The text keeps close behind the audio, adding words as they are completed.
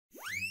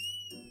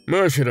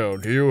Mashido,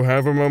 do you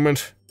have a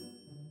moment?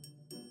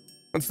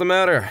 What's the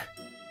matter?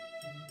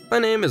 My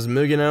name is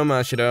Mugino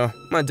Mashido.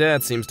 My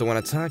dad seems to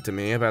want to talk to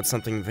me about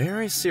something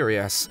very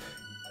serious.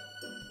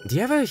 Do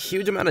you have a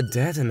huge amount of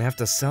debt and have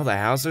to sell the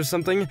house or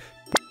something?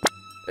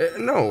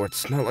 No,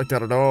 it's not like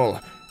that at all.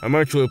 I'm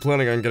actually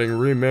planning on getting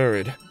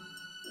remarried.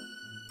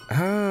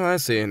 Oh, I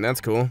see.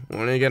 That's cool.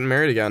 When are you getting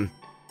married again?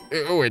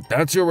 Wait,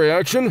 that's your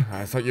reaction?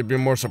 I thought you'd be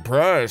more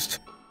surprised.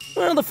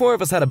 Well, the four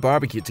of us had a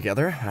barbecue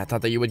together. I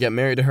thought that you would get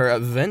married to her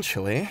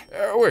eventually.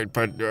 Wait,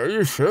 but are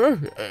you sure?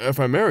 If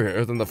I marry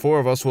her, then the four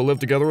of us will live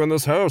together in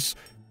this house.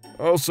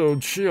 Also,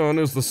 Shion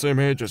is the same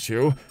age as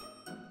you.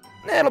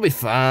 It'll be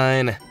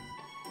fine.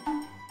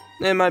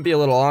 It might be a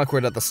little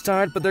awkward at the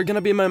start, but they're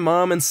gonna be my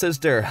mom and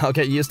sister. I'll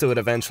get used to it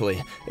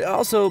eventually.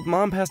 Also,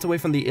 Mom passed away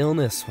from the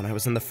illness when I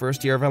was in the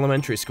first year of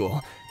elementary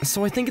school,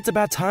 so I think it's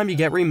about time you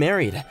get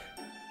remarried.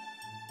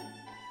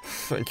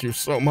 Thank you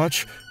so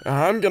much.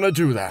 I'm gonna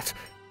do that.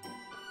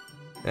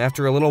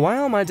 After a little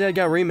while, my dad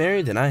got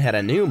remarried and I had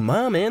a new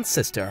mom and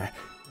sister.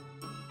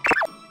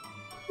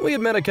 We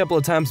had met a couple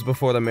of times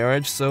before the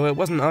marriage, so it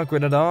wasn't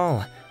awkward at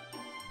all.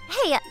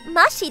 Hey,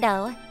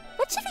 Mashido,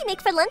 what should we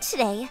make for lunch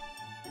today?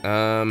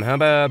 How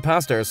about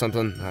pasta or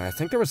something? I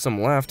think there was some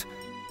left.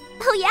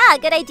 Oh yeah,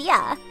 good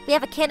idea. We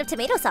have a can of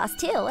tomato sauce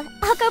too.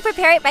 I'll go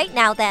prepare it right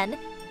now then.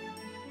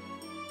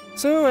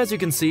 So, as you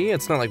can see,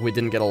 it's not like we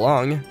didn't get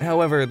along.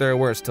 However, there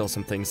were still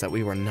some things that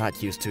we were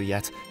not used to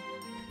yet.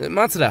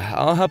 Matsuda,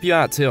 I'll help you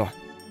out too.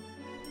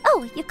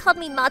 Oh, you called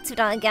me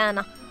Matsuda again.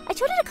 I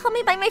told you to call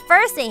me by my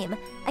first name.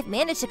 I've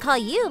managed to call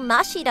you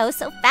Mashido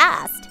so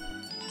fast.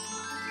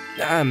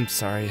 I'm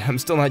sorry, I'm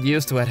still not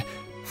used to it.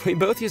 We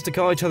both used to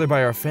call each other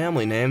by our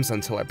family names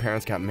until our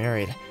parents got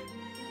married.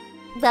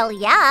 Well,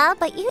 yeah,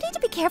 but you need to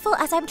be careful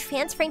as I'm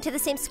transferring to the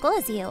same school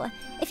as you.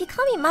 If you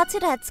call me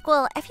Matsuda at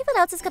school, everyone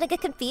else is gonna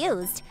get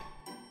confused.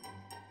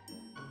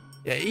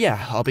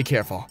 Yeah, I'll be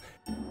careful.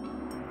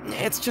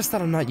 It's just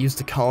that I'm not used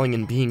to calling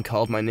and being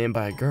called my name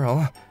by a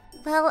girl.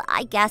 Well,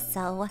 I guess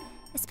so.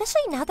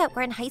 Especially now that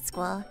we're in high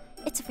school.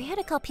 It's rare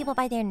to call people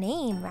by their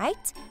name,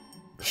 right?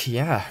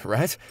 Yeah,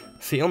 right?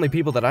 The only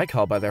people that I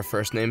call by their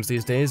first names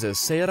these days is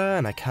Seira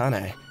and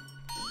Akane.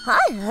 Huh?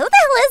 Who the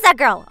hell is that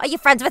girl? Are you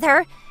friends with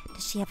her?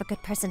 Does she have a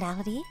good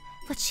personality?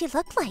 What's she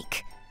look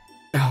like?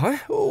 Huh?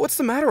 What's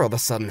the matter all of a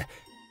sudden?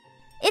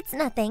 It's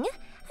nothing.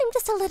 I'm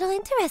just a little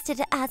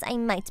interested as I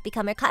might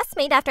become her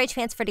classmate after I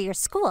transfer to your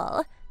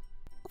school.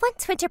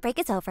 Once winter break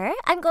is over,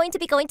 I'm going to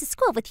be going to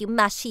school with you,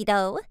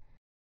 Mashido.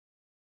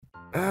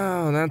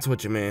 Oh, that's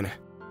what you mean.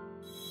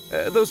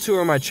 Those two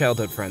are my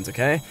childhood friends,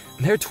 okay?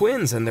 They're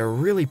twins and they're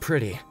really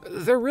pretty.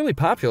 They're really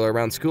popular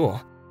around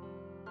school.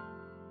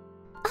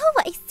 Oh,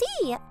 I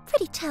see.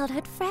 Pretty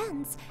childhood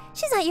friends.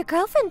 She's not your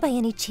girlfriend by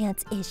any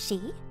chance, is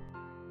she?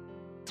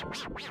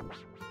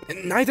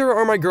 Neither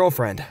are my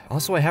girlfriend.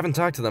 Also, I haven't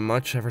talked to them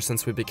much ever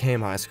since we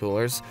became high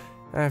schoolers.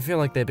 I feel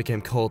like they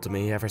became cold to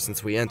me ever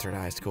since we entered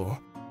high school.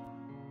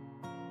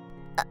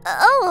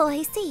 Oh,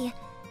 I see.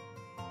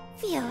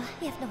 Phew,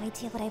 you have no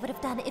idea what I would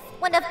have done if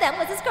one of them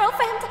was his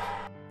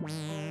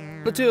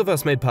girlfriend. The two of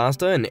us made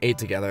pasta and ate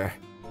together.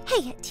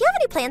 Hey, do you have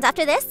any plans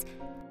after this?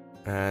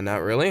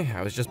 Not really.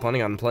 I was just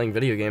planning on playing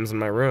video games in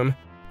my room.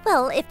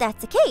 Well, if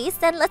that's the case,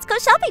 then let's go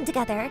shopping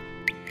together.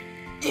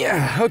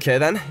 Yeah, okay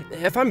then.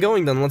 If I'm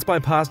going, then let's buy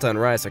pasta and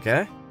rice,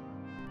 okay?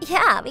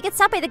 Yeah, we can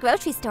stop by the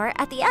grocery store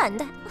at the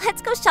end.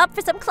 Let's go shop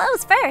for some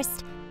clothes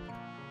first.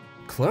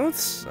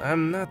 Clothes?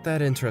 I'm not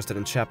that interested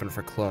in shopping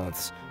for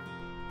clothes.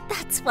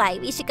 That's why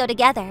we should go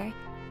together.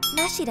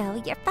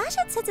 Mashido, your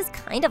fashion sense is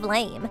kind of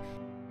lame.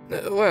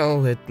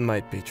 Well, it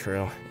might be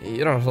true.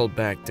 You don't hold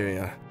back, do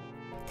you?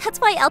 That's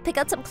why I'll pick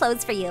out some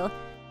clothes for you.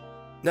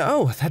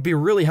 Oh, that'd be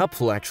really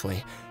helpful,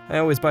 actually. I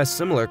always buy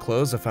similar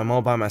clothes if I'm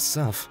all by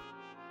myself.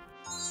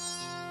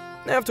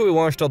 After we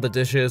washed all the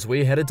dishes,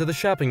 we headed to the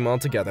shopping mall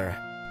together.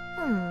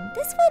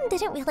 This one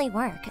didn't really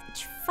work.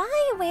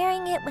 Try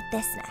wearing it with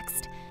this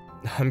next.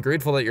 I'm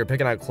grateful that you're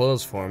picking out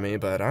clothes for me,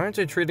 but aren't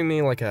you treating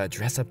me like a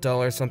dress-up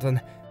doll or something?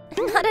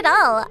 Not at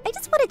all. I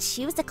just want to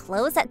choose the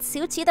clothes that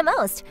suits you the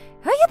most.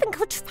 Hurry up and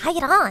go try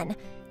it on.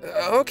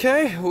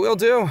 Okay, will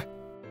do.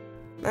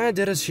 I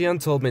did as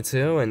Shion told me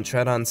to and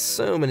tried on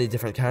so many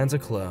different kinds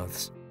of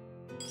clothes.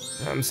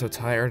 I'm so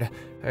tired.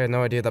 I had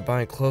no idea that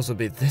buying clothes would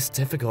be this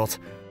difficult.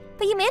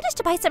 But you managed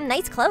to buy some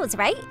nice clothes,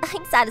 right?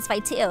 I'm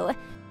satisfied too.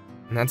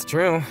 That's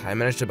true. I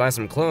managed to buy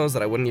some clothes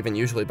that I wouldn't even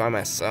usually buy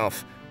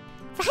myself.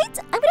 Right?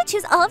 I'm gonna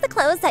choose all of the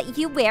clothes that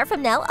you wear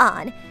from now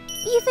on.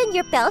 Even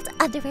your belt,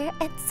 underwear,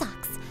 and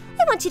socks.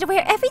 I want you to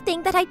wear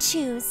everything that I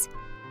choose.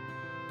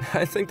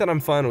 I think that I'm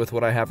fine with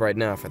what I have right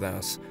now for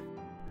those.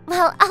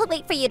 Well, I'll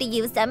wait for you to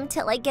use them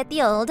till I get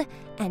the old,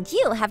 and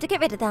you have to get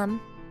rid of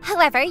them.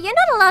 However, you're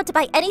not allowed to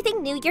buy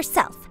anything new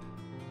yourself.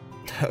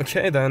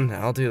 Okay then,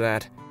 I'll do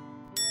that.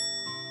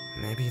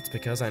 Maybe it's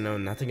because I know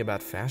nothing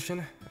about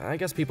fashion? I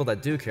guess people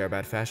that do care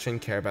about fashion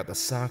care about the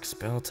socks,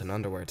 belt, and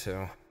underwear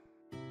too.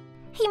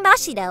 Hey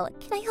Mashido,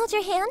 can I hold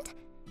your hand?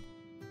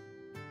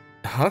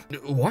 Huh?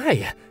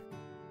 Why?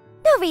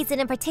 No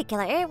reason in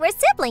particular. We're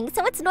siblings,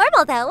 so it's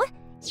normal though.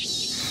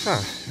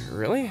 Huh,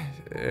 really?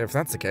 If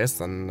that's the case,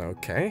 then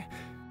okay.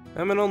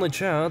 I'm an only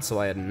child, so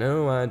I had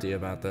no idea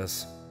about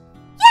this.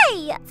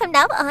 Yay! From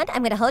now on,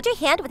 I'm gonna hold your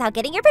hand without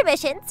getting your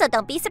permission, so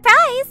don't be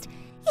surprised.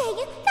 Yay!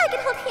 Now I can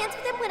hold hands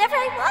with him whenever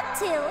I want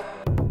to.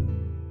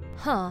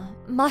 Huh,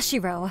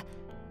 Mashiro.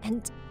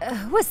 And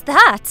who was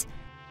that?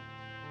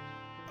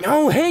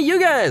 Oh, hey, you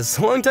guys!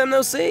 Long time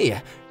no see!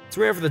 It's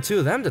rare for the two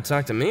of them to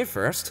talk to me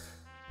first.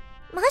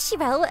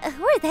 Mashiro,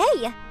 who are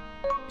they?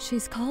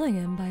 She's calling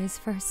him by his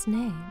first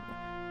name.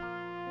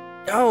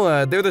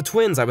 Oh, they're the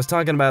twins I was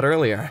talking about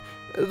earlier.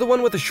 The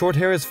one with the short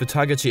hair is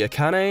Futagachi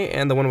Akane,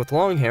 and the one with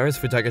long hair is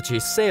Futagachi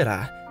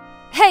Seira.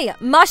 Hey,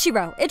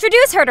 Mashiro,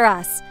 introduce her to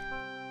us!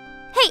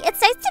 Hey,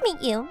 it's nice to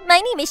meet you. My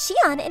name is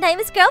Shion, and I'm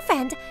his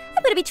girlfriend.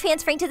 I'm gonna be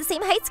transferring to the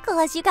same high school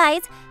as you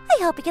guys.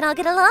 I hope we can all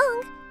get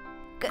along.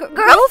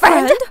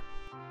 Girlfriend?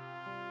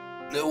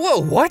 Whoa,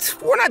 what?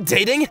 We're not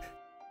dating!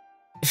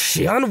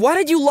 Shion, why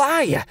did you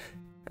lie?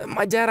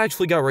 My dad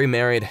actually got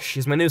remarried.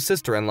 She's my new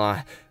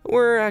sister-in-law.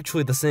 We're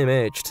actually the same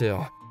age,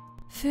 too.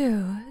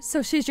 Phew,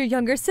 so she's your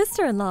younger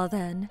sister-in-law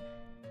then.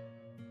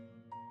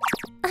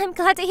 I'm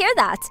glad to hear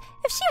that.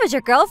 If she was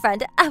your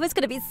girlfriend, I was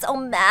gonna be so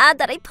mad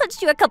that I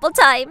punched you a couple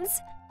times.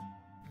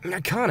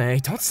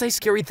 Akane, don't say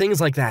scary things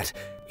like that.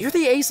 You're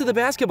the ace of the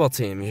basketball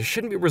team. You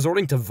shouldn't be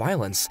resorting to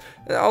violence.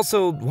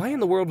 Also, why in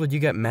the world would you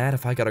get mad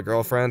if I got a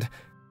girlfriend?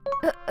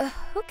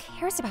 Who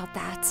cares about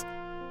that?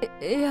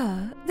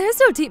 Yeah, there's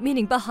no deep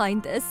meaning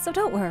behind this, so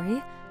don't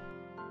worry.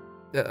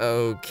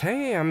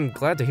 Okay, I'm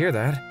glad to hear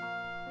that.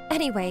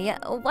 Anyway,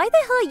 why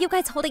the hell are you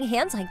guys holding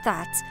hands like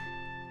that?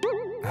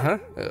 Huh?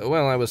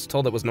 Well, I was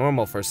told it was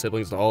normal for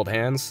siblings to hold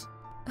hands.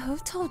 Who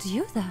told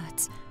you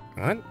that?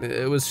 What?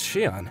 It was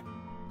Shion.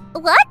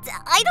 What?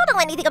 I don't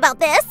know anything about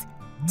this.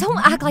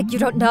 Don't act like you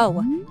don't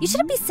know. You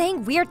shouldn't be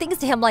saying weird things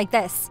to him like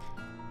this.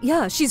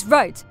 Yeah, she's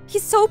right.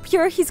 He's so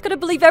pure, he's gonna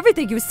believe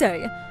everything you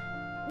say.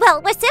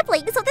 Well, we're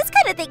siblings, so this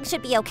kind of thing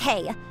should be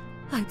okay.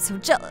 I'm so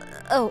jealous.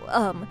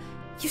 Oh,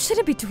 you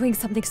shouldn't be doing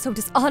something so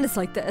dishonest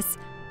like this.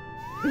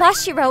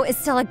 Mashiro is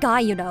still a guy,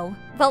 you know.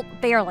 Well,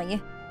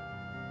 barely.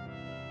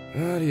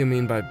 What do you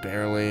mean by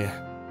barely?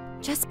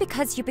 Just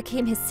because you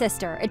became his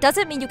sister, it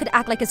doesn't mean you could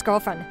act like his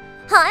girlfriend.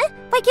 Huh?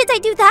 Why can't I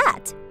do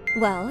that?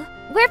 Well,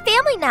 we're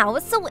family now,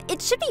 so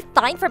it should be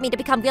fine for me to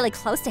become really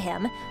close to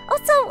him.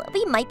 Also,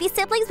 we might be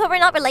siblings, but we're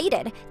not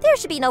related. There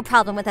should be no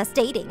problem with us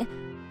dating.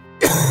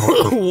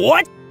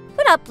 What?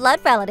 We're not blood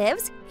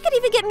relatives. We could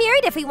even get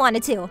married if we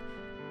wanted to.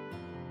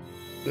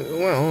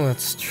 Well,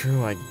 that's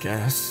true, I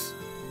guess.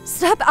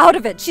 Snap out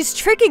of it! She's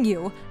tricking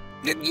you!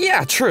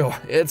 Yeah, true.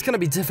 It's gonna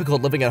be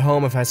difficult living at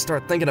home if I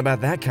start thinking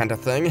about that kind of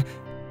thing.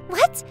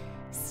 What?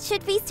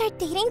 Should we start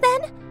dating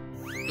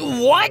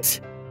then? What?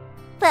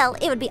 Well,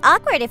 it would be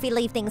awkward if we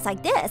leave things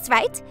like this,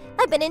 right?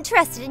 I've been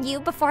interested in you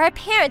before our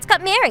parents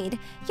got married.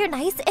 You're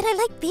nice and I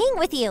like being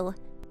with you.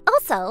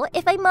 Also,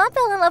 if my mom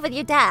fell in love with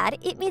your dad,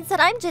 it means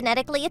that I'm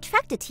genetically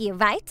attracted to you,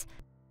 right?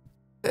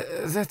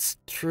 That's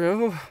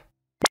true.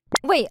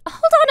 Wait,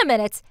 hold on a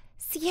minute.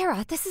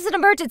 Sierra, this is an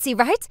emergency,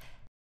 right?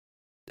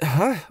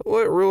 Huh?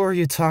 What rule are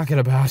you talking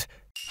about?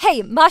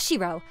 Hey,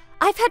 Mashiro,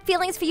 I've had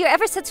feelings for you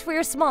ever since we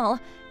were small.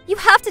 You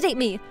have to date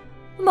me.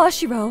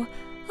 Mashiro,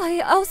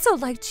 I also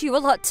liked you a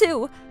lot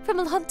too, from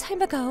a long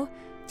time ago.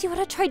 Do you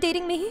want to try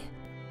dating me?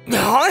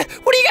 Huh?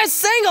 What are you guys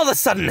saying all of a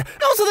sudden?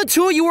 Also, the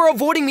two of you were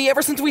avoiding me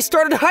ever since we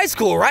started high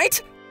school,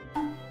 right?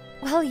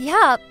 Well,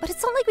 yeah, but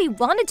it's not like we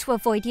wanted to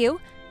avoid you.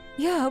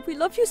 Yeah, we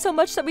love you so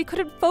much that we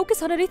couldn't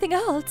focus on anything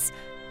else.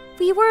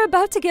 We were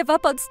about to give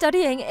up on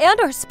studying and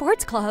our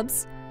sports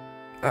clubs.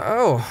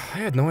 Oh, I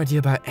had no idea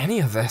about any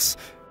of this.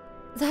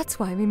 That's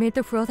why we made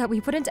the rule that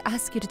we wouldn't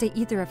ask you to date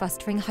either of us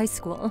during high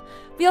school.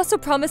 We also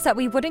promised that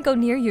we wouldn't go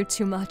near you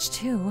too much,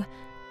 too.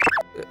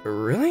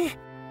 Really?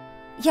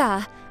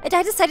 Yeah, and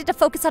I decided to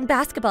focus on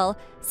basketball.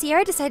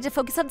 Sierra decided to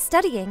focus on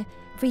studying.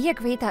 We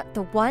agreed that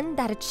the one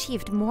that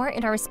achieved more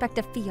in our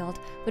respective field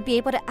would be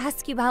able to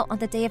ask you out on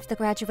the day of the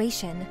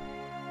graduation.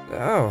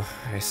 Oh,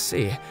 I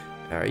see.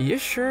 Are you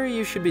sure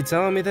you should be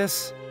telling me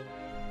this?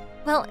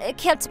 Well, it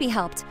can't be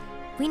helped.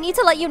 We need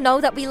to let you know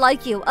that we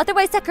like you,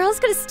 otherwise that girl's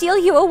gonna steal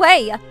you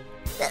away.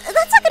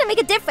 That's not gonna make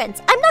a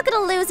difference. I'm not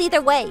gonna lose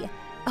either way.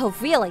 Oh,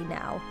 really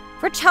now?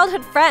 We're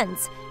childhood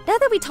friends. Now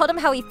that we told him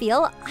how we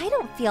feel, I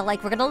don't feel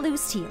like we're gonna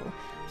lose to you.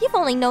 You've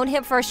only known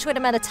him for a short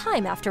amount of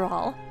time, after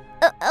all.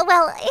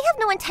 Well, I have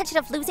no intention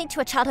of losing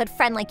to a childhood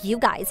friend like you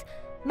guys.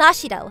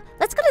 Mashiro,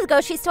 let's go to the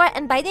grocery store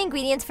and buy the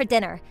ingredients for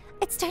dinner.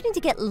 It's starting to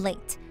get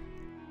late.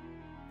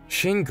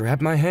 Shin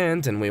grabbed my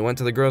hand and we went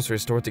to the grocery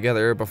store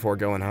together before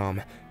going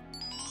home.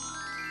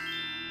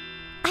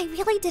 I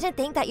really didn't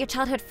think that your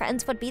childhood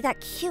friends would be that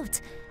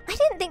cute. I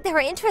didn't think they were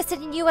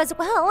interested in you as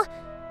well.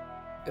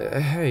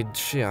 Hey,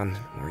 Shion,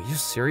 were you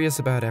serious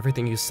about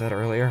everything you said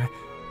earlier?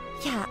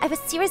 Yeah, I was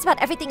serious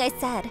about everything I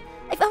said.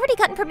 I've already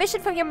gotten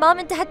permission from your mom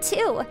and dad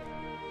too.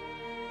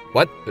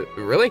 What?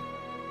 Really?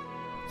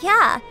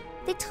 Yeah,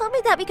 they told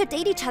me that we could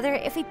date each other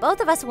if we both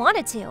of us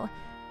wanted to.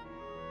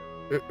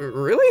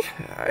 Really?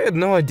 I had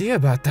no idea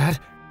about that.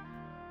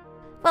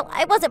 Well,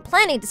 I wasn't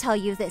planning to tell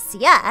you this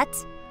yet.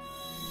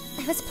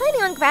 I was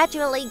planning on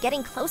gradually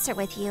getting closer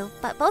with you,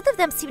 but both of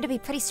them seem to be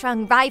pretty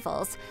strong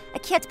rivals. I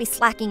can't be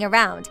slacking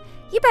around.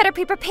 You better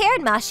be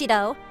prepared,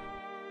 Mashido.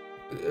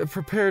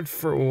 Prepared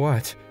for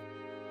what?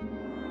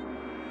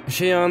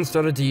 Shion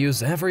started to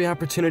use every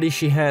opportunity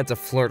she had to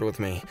flirt with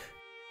me.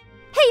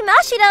 Hey,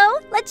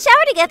 Mashido! Let's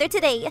shower together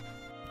today!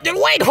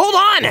 Wait, hold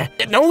on!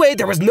 No way,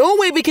 there was no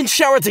way we can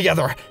shower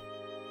together!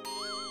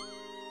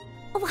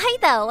 Why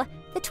though?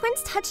 The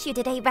twins touched you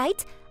today,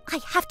 right? I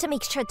have to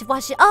make sure to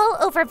wash it all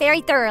over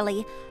very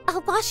thoroughly.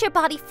 I'll wash your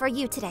body for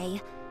you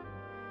today.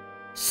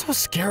 So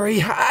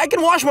scary. I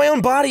can wash my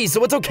own body,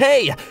 so it's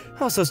okay.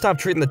 Also, stop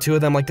treating the two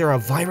of them like they're a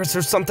virus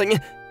or something.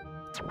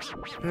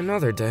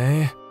 Another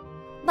day.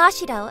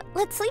 Mashido,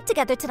 let's sleep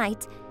together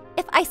tonight.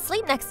 If I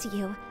sleep next to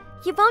you,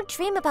 you won't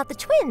dream about the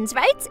twins,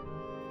 right?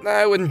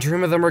 I wouldn't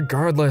dream of them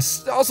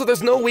regardless. Also,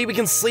 there's no way we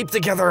can sleep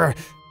together.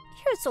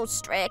 You're so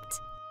strict.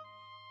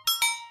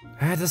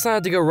 I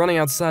decided to go running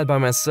outside by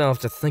myself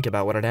to think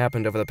about what had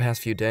happened over the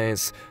past few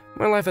days.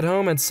 My life at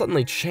home had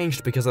suddenly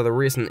changed because of the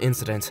recent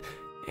incident.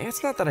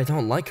 It's not that I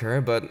don't like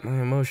her, but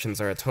my emotions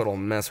are a total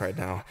mess right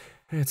now.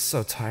 It's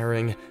so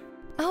tiring.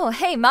 Oh,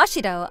 hey,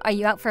 Mashido, are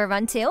you out for a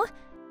run too?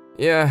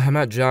 Yeah, I'm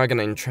out jogging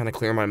and trying to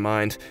clear my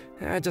mind.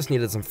 I just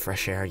needed some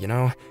fresh air, you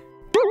know?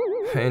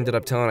 I ended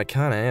up telling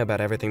Akane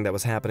about everything that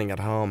was happening at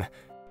home.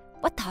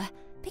 What the?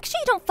 Make sure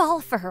you don't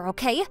fall for her,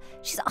 okay?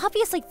 She's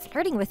obviously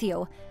flirting with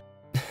you.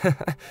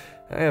 I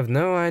have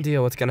no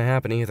idea what's gonna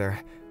happen either.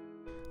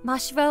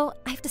 Mashiro,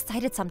 I've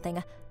decided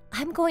something.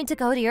 I'm going to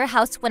go to your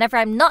house whenever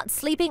I'm not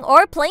sleeping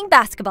or playing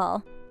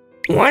basketball.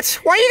 What?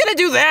 Why are you gonna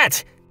do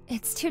that?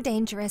 It's too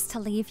dangerous to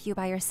leave you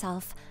by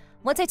yourself.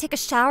 Once I take a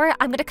shower,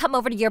 I'm gonna come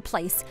over to your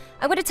place.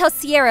 I'm gonna tell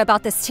Sierra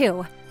about this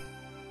too.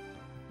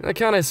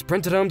 Akane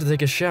sprinted home to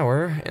take a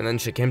shower, and then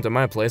she came to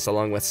my place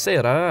along with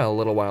Seira a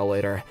little while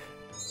later.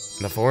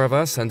 The four of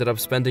us ended up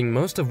spending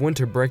most of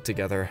winter break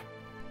together.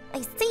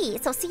 I see,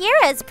 so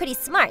Sierra is pretty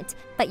smart,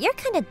 but you're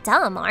kinda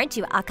dumb, aren't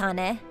you,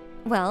 Akane?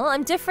 Well,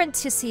 I'm different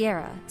to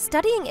Sierra.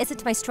 Studying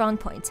isn't my strong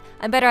point.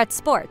 I'm better at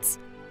sports.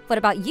 What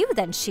about you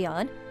then,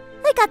 Shion?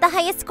 I got the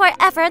highest score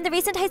ever in the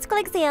recent high school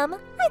exam.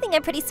 I think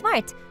I'm pretty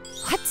smart.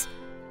 What?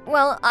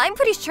 Well, I'm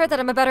pretty sure that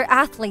I'm a better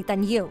athlete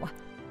than you.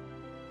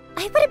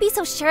 I wouldn't be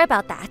so sure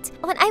about that.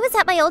 When I was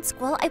at my old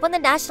school, I won the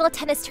national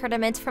tennis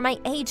tournament for my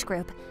age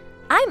group.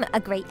 I'm a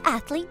great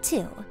athlete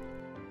too.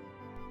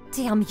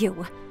 Damn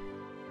you.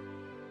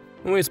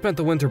 We spent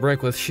the winter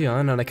break with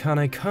Shion and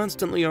Akane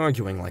constantly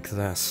arguing like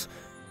this.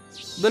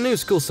 The new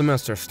school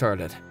semester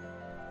started.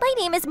 My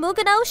name is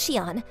Mugano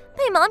Shion.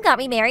 My mom got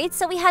remarried,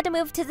 so we had to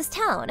move to this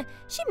town.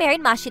 She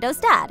married Mashido's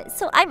dad,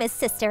 so I'm his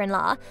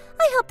sister-in-law.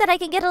 I hope that I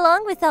can get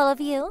along with all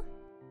of you.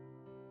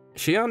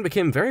 Shion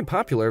became very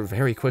popular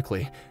very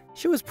quickly.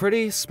 She was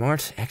pretty,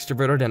 smart,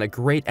 extroverted, and a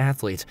great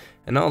athlete,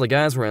 and all the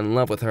guys were in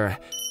love with her.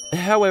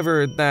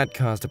 However, that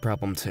caused a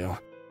problem too.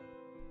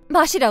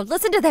 Mashido,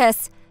 listen to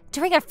this!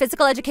 During our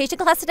physical education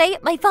class today,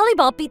 my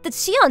volleyball beat the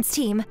Shion's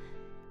team.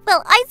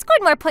 Well, I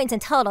scored more points in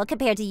total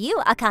compared to you,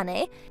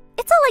 Akane.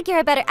 It's not like you're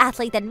a better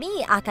athlete than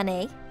me,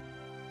 Akane.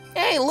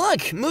 Hey, look!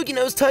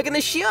 Mugino's tugging to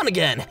Shion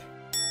again!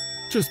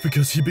 Just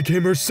because he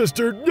became her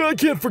sister, I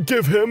can't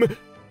forgive him!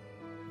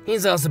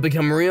 He's also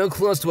become real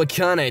close to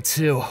Akane,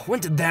 too. When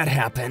did that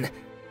happen?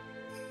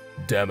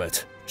 Damn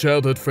it.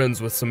 Childhood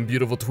friends with some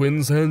beautiful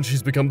twins, and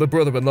she's become the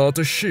brother-in-law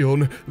to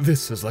Shion.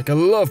 This is like a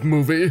love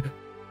movie.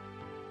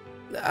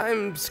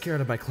 I'm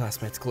scared of my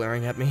classmates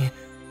glaring at me.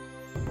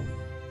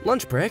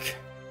 Lunch break?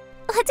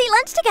 Let's eat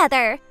lunch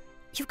together.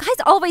 You guys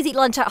always eat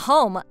lunch at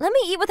home. Let me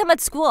eat with him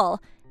at school.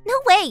 No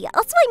way.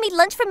 Also, I made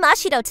lunch for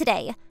Mashido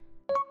today.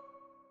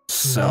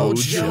 So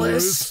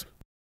jealous.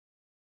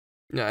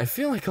 Yeah, I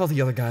feel like all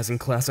the other guys in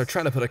class are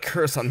trying to put a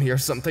curse on me or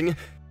something.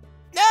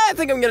 I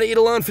think I'm gonna eat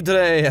alone for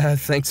today.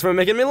 Thanks for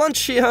making me lunch,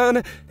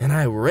 Shion. And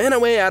I ran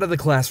away out of the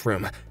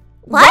classroom.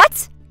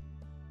 What?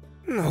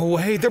 No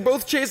way, they're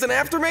both chasing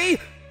after me?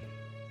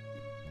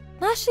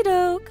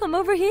 Mashido, come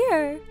over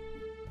here.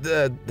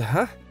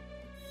 Huh?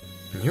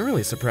 You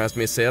really surprised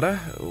me, Seira.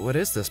 What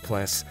is this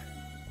place?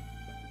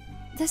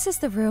 This is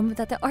the room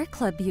that the art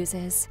club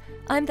uses.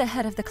 I'm the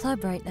head of the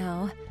club right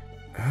now.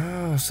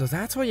 Oh, so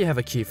that's why you have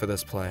a key for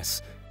this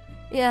place.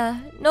 Yeah,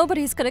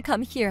 nobody's gonna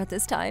come here at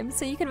this time,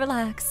 so you can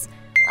relax.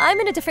 I'm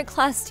in a different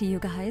class to you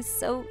guys,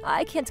 so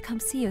I can't come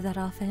see you that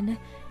often.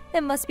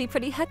 It must be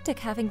pretty hectic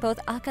having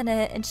both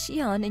Akane and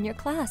Shion in your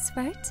class,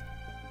 right?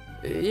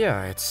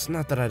 Yeah, it's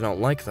not that I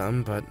don't like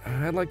them, but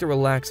I'd like to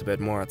relax a bit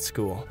more at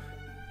school.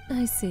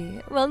 I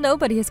see. Well,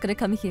 nobody is gonna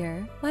come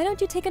here. Why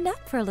don't you take a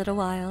nap for a little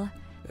while?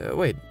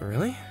 Wait,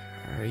 really?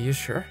 Are you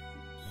sure?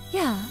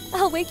 Yeah,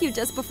 I'll wake you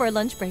just before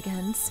lunch break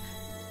ends.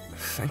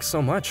 Thanks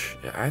so much.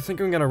 I think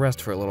I'm gonna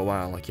rest for a little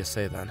while, like you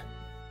say then.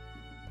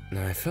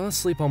 I fell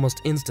asleep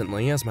almost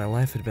instantly as my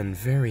life had been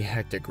very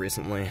hectic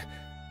recently.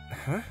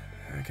 Huh?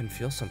 I can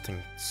feel something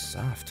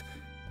soft.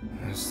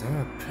 Is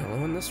there a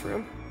pillow in this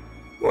room?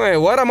 Wait,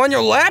 what? I'm on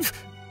your lap?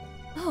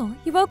 Oh,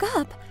 you woke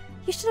up.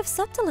 You should have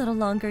slept a little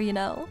longer, you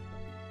know.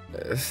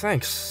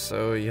 Thanks.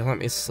 So you let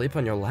me sleep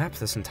on your lap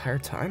this entire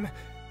time?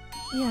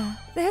 Yeah,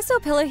 there's no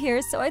pillow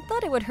here, so I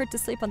thought it would hurt to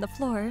sleep on the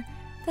floor.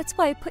 That's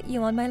why I put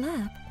you on my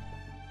lap.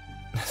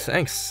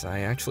 Thanks, I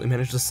actually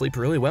managed to sleep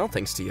really well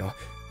thanks to you.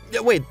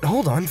 Wait,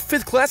 hold on,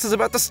 5th class is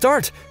about to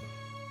start!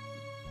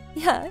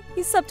 Yeah,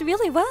 you slept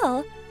really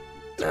well.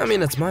 I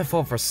mean, it's my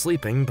fault for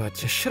sleeping,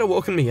 but you should have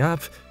woken me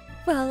up.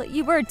 Well,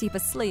 you were deep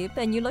asleep,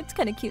 and you looked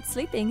kinda cute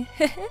sleeping.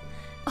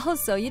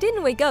 Also, you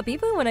didn't wake up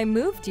even when I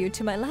moved you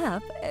to my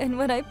lap, and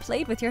when I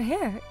played with your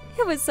hair.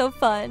 It was so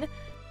fun.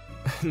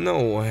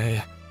 No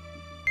way.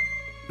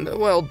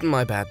 Well,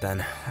 my bad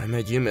then. I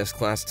made you miss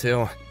class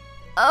too.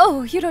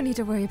 Oh, you don't need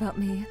to worry about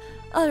me.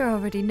 I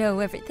already know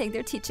everything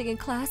they're teaching in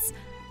class.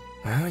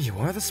 Well, you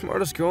are the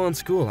smartest girl in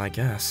school, I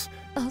guess.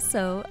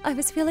 Also, I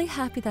was really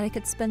happy that I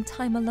could spend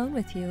time alone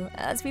with you,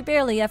 as we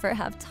barely ever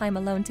have time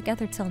alone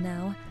together till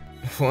now.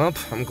 Well,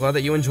 I'm glad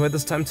that you enjoyed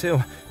this time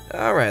too.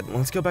 Alright,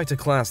 let's go back to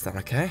class then,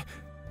 okay?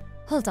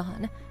 Hold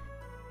on.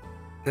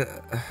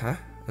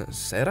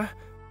 Sarah?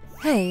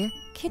 Hey,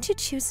 can't you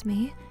choose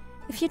me?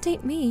 If you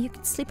date me, you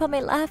can sleep on my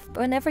lap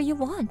whenever you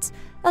want.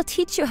 I'll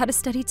teach you how to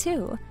study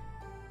too.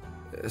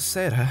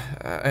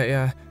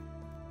 Sarah,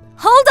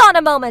 Hold on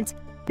a moment!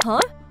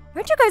 Huh?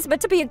 Aren't you guys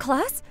meant to be in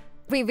class?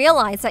 We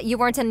realized that you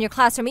weren't in your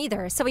classroom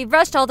either, so we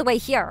rushed all the way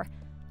here.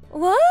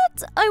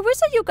 What? I wish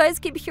that you guys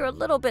came here a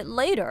little bit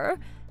later.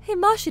 Hey,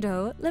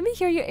 Mashido, let me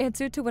hear your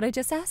answer to what I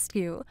just asked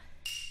you.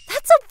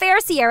 That's unfair,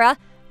 Sierra!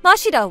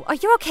 Mashido, are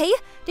you okay?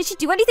 Did she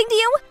do anything to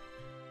you?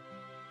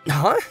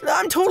 Huh?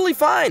 I'm totally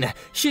fine.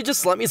 She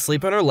just let me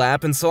sleep on her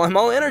lap, and so I'm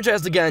all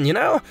energized again, you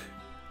know?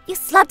 You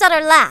slept on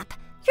her lap.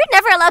 You're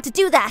never allowed to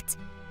do that.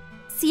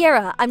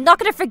 Sierra, I'm not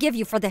gonna forgive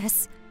you for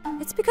this.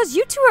 It's because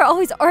you two are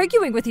always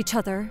arguing with each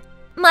other.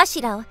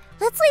 Mashido,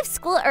 let's leave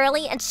school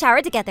early and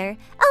shower together.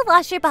 I'll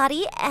wash your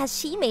body as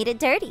she made it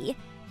dirty.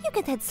 You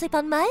can then sleep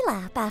on my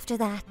lap after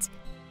that.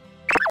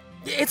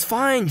 It's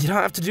fine, you don't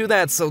have to do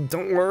that, so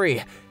don't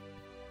worry.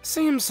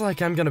 Seems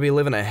like I'm gonna be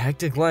living a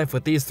hectic life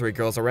with these 3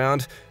 girls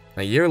around.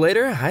 A year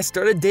later, I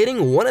started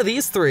dating one of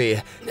these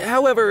 3.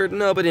 However,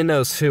 nobody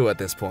knows who at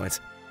this point.